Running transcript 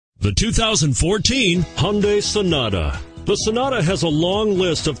The 2014 Hyundai Sonata. The Sonata has a long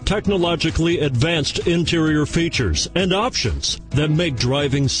list of technologically advanced interior features and options that make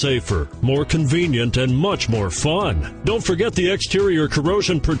driving safer, more convenient, and much more fun. Don't forget the exterior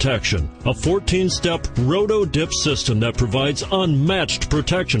corrosion protection, a 14-step roto-dip system that provides unmatched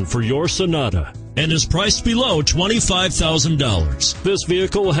protection for your Sonata and is priced below $25,000. This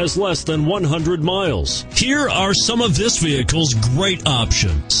vehicle has less than 100 miles. Here are some of this vehicle's great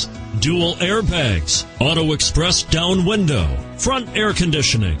options: dual airbags, auto express down window, front air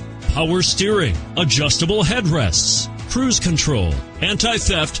conditioning, power steering, adjustable headrests, cruise control,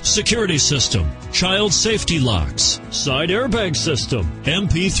 anti-theft security system, child safety locks, side airbag system,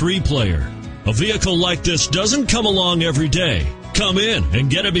 MP3 player. A vehicle like this doesn't come along every day. Come in and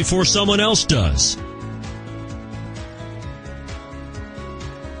get it before someone else does.